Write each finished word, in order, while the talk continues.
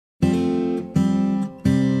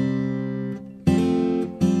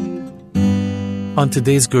On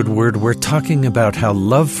today's Good Word, we're talking about how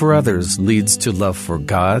love for others leads to love for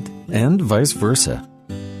God and vice versa.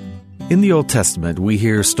 In the Old Testament, we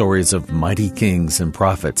hear stories of mighty kings and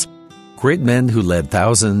prophets, great men who led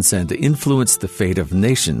thousands and influenced the fate of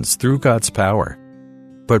nations through God's power.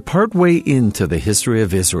 But partway into the history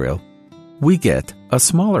of Israel, we get a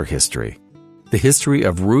smaller history, the history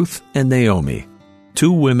of Ruth and Naomi,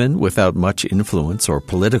 two women without much influence or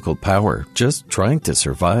political power, just trying to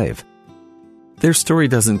survive. Their story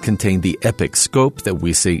doesn't contain the epic scope that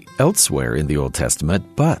we see elsewhere in the Old Testament,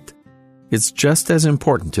 but it's just as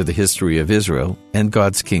important to the history of Israel and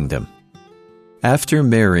God's kingdom. After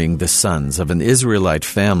marrying the sons of an Israelite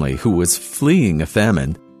family who was fleeing a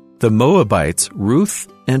famine, the Moabites,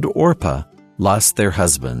 Ruth and Orpah, lost their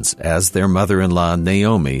husbands, as their mother-in-law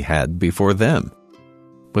Naomi had before them.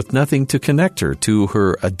 With nothing to connect her to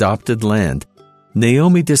her adopted land,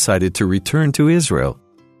 Naomi decided to return to Israel.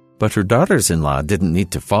 But her daughters-in-law didn't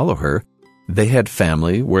need to follow her. They had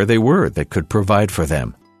family where they were that could provide for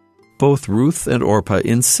them. Both Ruth and Orpah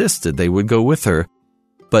insisted they would go with her,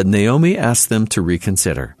 but Naomi asked them to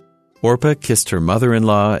reconsider. Orpah kissed her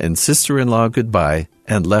mother-in-law and sister-in-law goodbye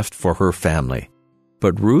and left for her family.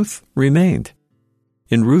 But Ruth remained.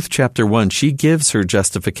 In Ruth chapter 1, she gives her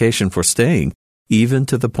justification for staying, even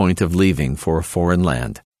to the point of leaving for a foreign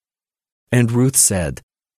land. And Ruth said,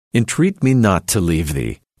 "Entreat me not to leave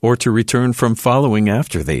thee, or to return from following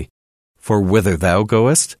after thee. For whither thou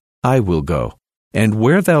goest, I will go, and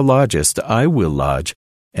where thou lodgest, I will lodge,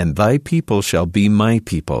 and thy people shall be my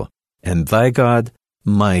people, and thy God,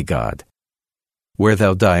 my God. Where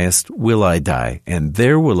thou diest, will I die, and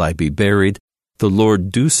there will I be buried. The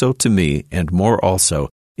Lord do so to me, and more also,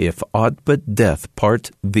 if aught but death part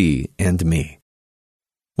thee and me."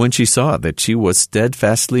 When she saw that she was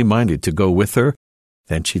steadfastly minded to go with her,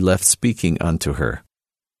 then she left speaking unto her.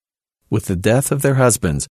 With the death of their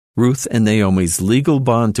husbands, Ruth and Naomi's legal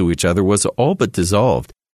bond to each other was all but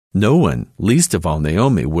dissolved. No one, least of all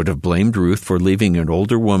Naomi, would have blamed Ruth for leaving an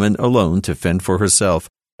older woman alone to fend for herself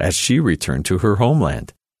as she returned to her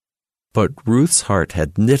homeland. But Ruth's heart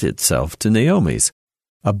had knit itself to Naomi's,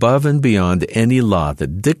 above and beyond any law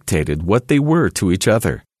that dictated what they were to each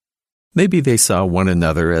other. Maybe they saw one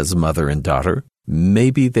another as mother and daughter.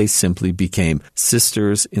 Maybe they simply became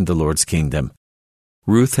sisters in the Lord's kingdom.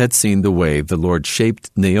 Ruth had seen the way the Lord shaped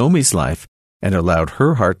Naomi's life and allowed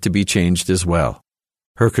her heart to be changed as well.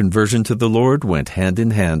 Her conversion to the Lord went hand in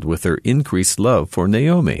hand with her increased love for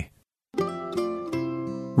Naomi.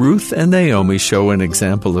 Ruth and Naomi show an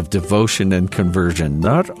example of devotion and conversion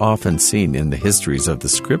not often seen in the histories of the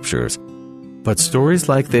Scriptures, but stories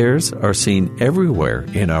like theirs are seen everywhere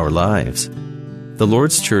in our lives. The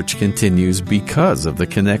Lord's church continues because of the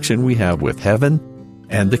connection we have with heaven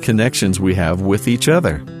and the connections we have with each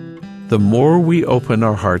other. The more we open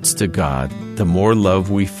our hearts to God, the more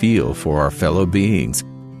love we feel for our fellow beings,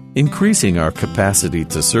 increasing our capacity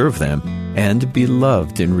to serve them and be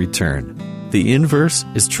loved in return. The inverse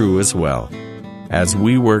is true as well. As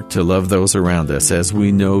we work to love those around us as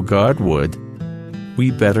we know God would,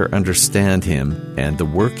 we better understand Him and the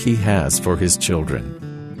work He has for His children.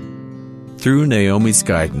 Through Naomi's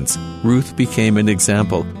guidance, Ruth became an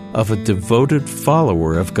example of a devoted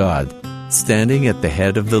follower of God, standing at the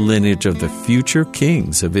head of the lineage of the future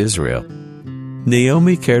kings of Israel.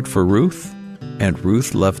 Naomi cared for Ruth, and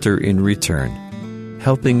Ruth loved her in return,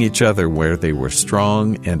 helping each other where they were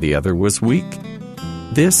strong and the other was weak.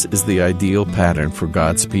 This is the ideal pattern for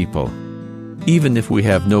God's people. Even if we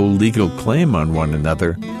have no legal claim on one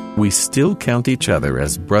another, we still count each other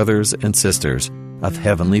as brothers and sisters of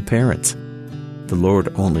heavenly parents. The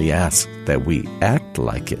Lord only asks that we act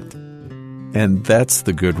like it. And that's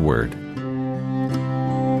the good word.